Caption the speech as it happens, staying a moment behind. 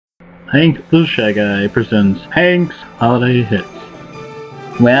Hank the Shyguy presents Hank's Holiday Hits.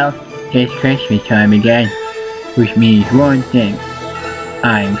 Well, it's Christmas time again, which means one thing.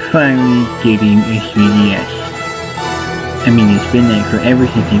 I'm finally getting a 3DS. I mean, it's been like forever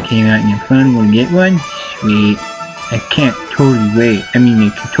since it came out and I'm finally gonna get one. Sweet. I can't totally wait. I mean, I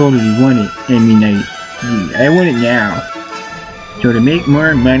totally want it. I mean, I want it now. So to make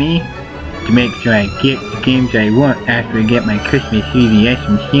more money, to make sure I get the games I want after I get my Christmas 3DS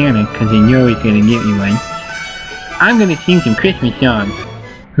from Santa, because I know he's gonna get me one, I'm gonna sing some Christmas songs.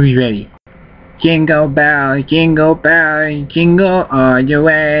 Who's ready? Jingle bells, jingle all the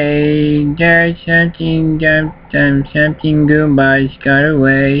way. There's something something goodbyes got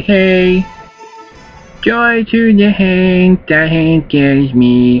away. Hey! Joy to the Hank that Hank gives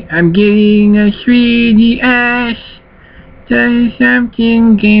me. I'm getting a 3DS. There's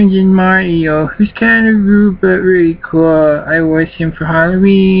something games in Mario who's kind of rude but really cool. I was him for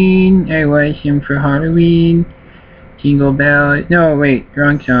Halloween. Jingle bells. No, wait,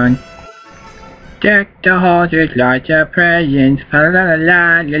 wrong song. Deck the halls with lots of presents. La la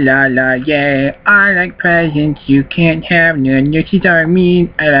la la la la, yeah. I like presents, you can't have none. Your kids are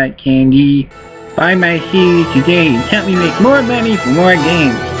mean, I like candy. Buy my CD today and help me make more money for more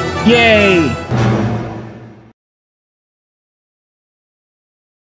games. Yay!